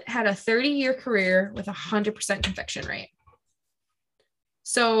Smith had a 30-year career with 100% conviction rate.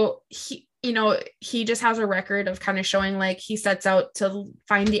 So he just has a record of kind of showing like he sets out to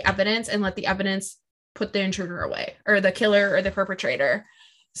find the evidence and let the evidence put the intruder away or the killer or the perpetrator.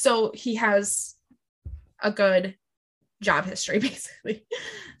 So he has a good job history, basically.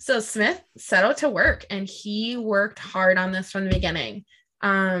 So Smith set out to work and he worked hard on this from the beginning.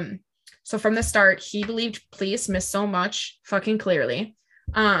 So from the start, he believed police missed so much fucking clearly.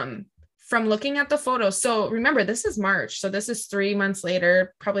 From looking at the photos. So remember, this is March. So this is 3 months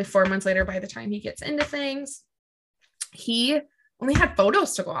later, probably 4 months later by the time he gets into things. He only had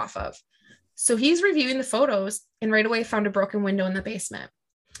photos to go off of. So he's reviewing the photos and right away found a broken window in the basement.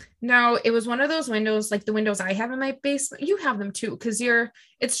 Now, it was one of those windows, like the windows I have in my basement. You have them too, because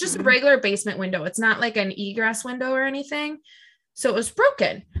it's just a regular basement window. It's not like an egress window or anything. So it was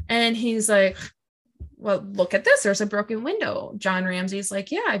broken. And he's like, well, look at this. There's a broken window. John Ramsey's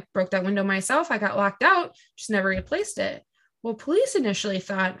like, yeah, I broke that window myself. I got locked out, just never replaced it. Well, police initially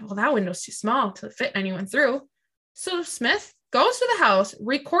thought, well, that window's too small to fit anyone through. So Smith goes to the house,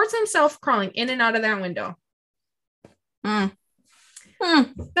 records himself crawling in and out of that window.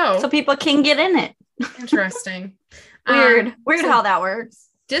 So people can get in it. Interesting. Weird how that works.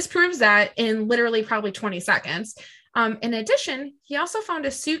 Disproves that in literally probably 20 seconds. In addition, he also found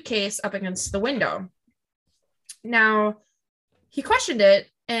a suitcase up against the window. Now, he questioned it,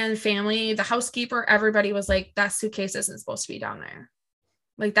 and family, the housekeeper, everybody was like, that suitcase isn't supposed to be down there.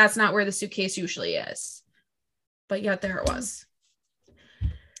 Like, that's not where the suitcase usually is. But yet there it was.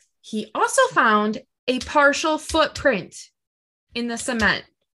 He also found a partial footprint in the cement.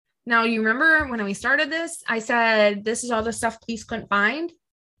 Now, you remember when we started this, I said, this is all the stuff police couldn't find.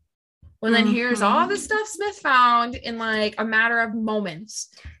 Well, then here's all the stuff Smith found in like a matter of moments.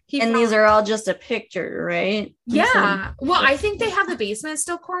 These are all just a picture, right? Yeah. Well, I think they have the basement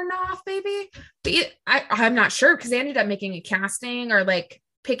still cordoned off, baby. But I'm not sure because they ended up making a casting or like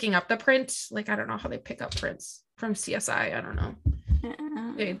picking up the print. Like, I don't know how they pick up prints from CSI. I don't know.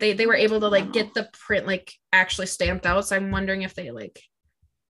 They were able to like get the print like actually stamped out. So I'm wondering if they like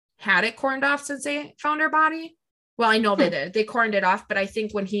had it cordoned off since they found her body. Well, I know they did. They cordoned it off, but I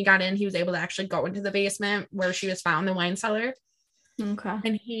think when he got in, he was able to actually go into the basement where she was found, the wine cellar. Okay.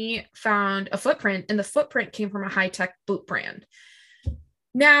 And he found a footprint, and the footprint came from a high-tech boot brand.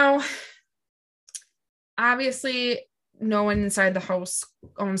 Now, obviously, no one inside the house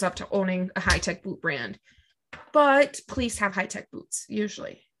owns up to owning a high-tech boot brand, but police have high-tech boots,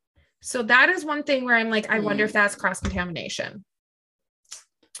 usually. So that is one thing where I'm like, I wonder if that's cross-contamination.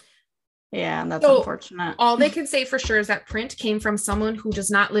 Yeah, that's unfortunate. All they can say for sure is that print came from someone who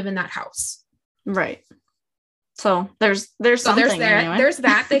does not live in that house. Right. So there's something. There's that. Anyway. There's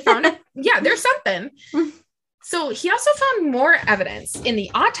that. They found it. Yeah, there's something. So he also found more evidence in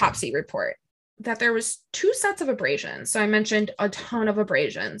the autopsy report that there was 2 sets of abrasions. So I mentioned a ton of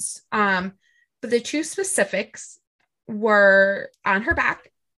abrasions. But the 2 specifics were on her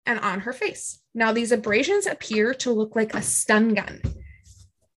back and on her face. Now, these abrasions appear to look like a stun gun.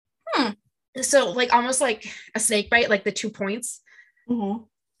 So like almost like a snake bite, like the 2 points. Mm-hmm.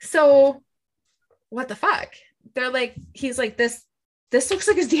 So what the fuck? They're like, he's like, this looks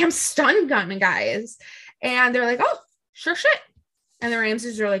like his damn stun gun, guys. And they're like, oh, sure shit. And the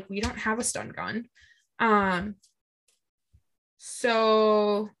Ramseys are like, we don't have a stun gun.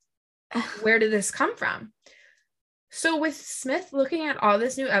 So where did this come from? So with Smith looking at all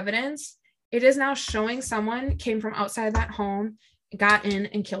this new evidence, it is now showing someone came from outside that home, got in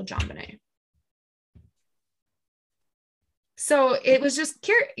and killed Jonbenet. So it was just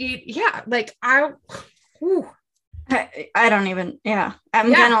like I don't even,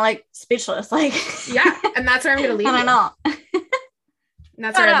 I'm kind of like speechless, like, and that's where I'm gonna leave I don't know. And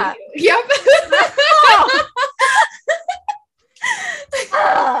that's where I leave you. Yep.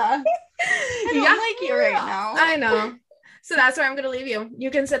 I don't like you right now. I know. So that's where I'm gonna leave you.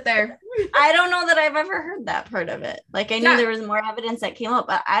 You can sit there. I don't know that I've ever heard that part of it. Like I knew there was more evidence that came up,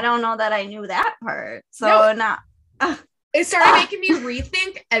 but I don't know that I knew that part. So it started making me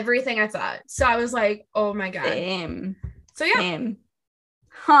rethink everything I thought. So I was like, oh my God. Same. So yeah. Same.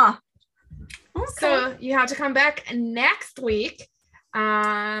 Huh. Okay. So you have to come back next week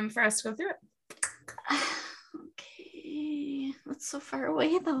for us to go through it. Okay. That's so far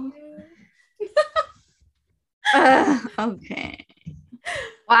away though. Okay.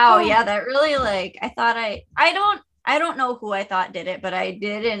 Wow, yeah, that really like I thought I don't know who I thought did it, but I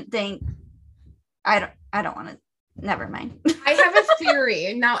didn't think I don't want to. Never mind. I have a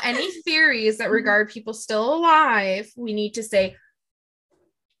theory. Now, any theories that regard people still alive, we need to say,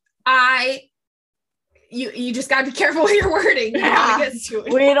 you just gotta be careful with your wording. You don't want to get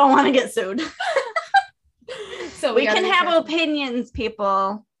sued. We don't want to get sued. So we can have opinions,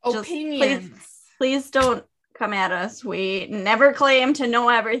 people. Opinions. Please don't come at us. We never claim to know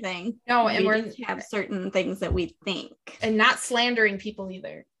everything. No, and we just have certain things that we think. And not slandering people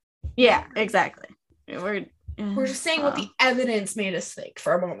either. Yeah, exactly. We're just saying what the evidence made us think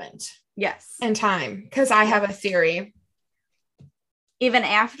for a moment. Yes. And time. Because I have a theory. Even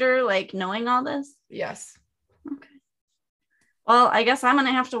after like knowing all this? Yes. Okay. Well, I guess I'm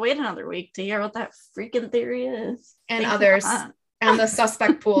gonna have to wait another week to hear what that freaking theory is. And others. And the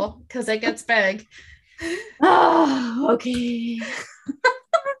suspect pool. Because it gets big. Oh, okay.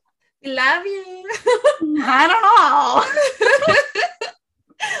 Love you. I don't know.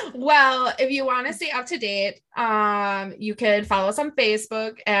 Well, if you want to stay up to date, you can follow us on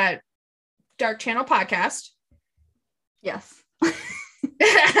Facebook at Dark Channel Podcast. Yes.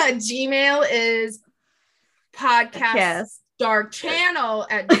 Gmail is podcast dark channel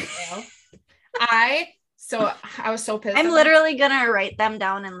at Gmail. I was so pissed. I'm literally gonna write them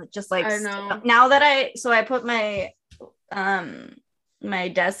down and just like I know. Now that I put my my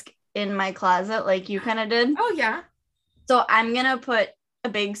desk in my closet like you kind of did. Oh yeah. So I'm gonna put a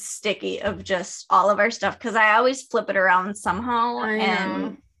big sticky of just all of our stuff because I always flip it around somehow.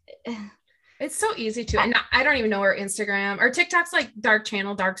 And it's so easy to. And I don't even know our Instagram or TikTok's like Dark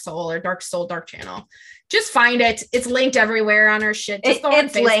Channel, Dark Soul, or Dark Soul, Dark Channel. Just find it. It's linked everywhere on our shit. Just go on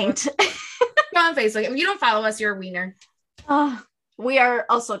Facebook. Linked. Go on Facebook. If you don't follow us, you're a wiener. We are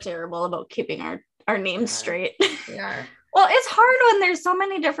also terrible about keeping our names straight. We are. Well, it's hard when there's so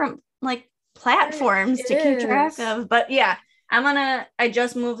many different like platforms to keep track of. But yeah. I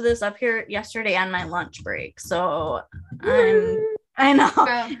just moved this up here yesterday on my lunch break. So I know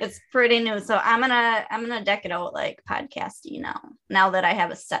it's pretty new. So I'm gonna deck it out like podcasty now that I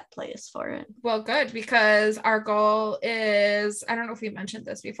have a set place for it. Well, good, because our goal is, I don't know if we mentioned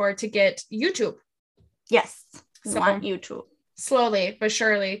this before, to get YouTube. Yes. We want YouTube. Slowly but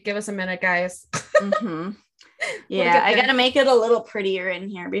surely. Give us a minute, guys. Mm-hmm. Yeah, I gotta make it a little prettier in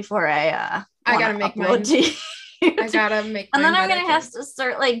here before I gotta make mine. I gotta make and then I'm gonna have to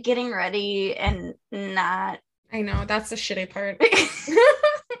start like getting ready and not. I know, that's the shitty part.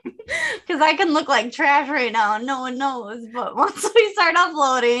 Because I can look like trash right now and no one knows, but once we start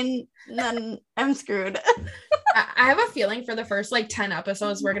uploading then I'm screwed. I have a feeling for the first like 10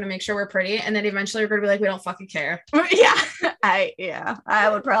 episodes we're gonna make sure we're pretty, and then eventually we're gonna be like, we don't fucking care. I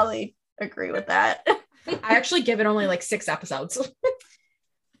would probably agree with that. I actually give it only like 6 episodes.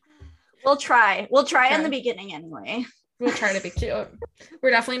 We'll try in the beginning anyway. We'll try to be cute. We're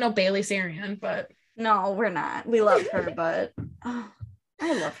definitely no Bailey Sarian, but no, we're not. We love her, but I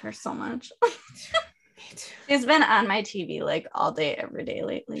love her so much. She's been on my TV like all day, every day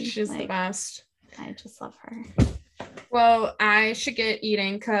lately. She's like, the best. I just love her. Well, I should get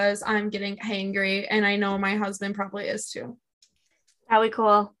eating because I'm getting hangry, and I know my husband probably is too. That'd be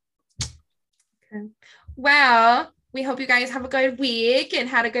cool. Okay. Well, we hope you guys have a good week and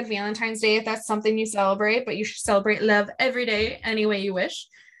had a good Valentine's Day if that's something you celebrate, but you should celebrate love every day any way you wish.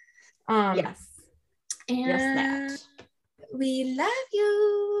 Yes. And yes, that. We love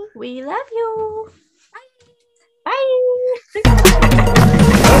you. We love you. Bye.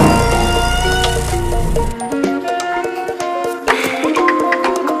 Bye.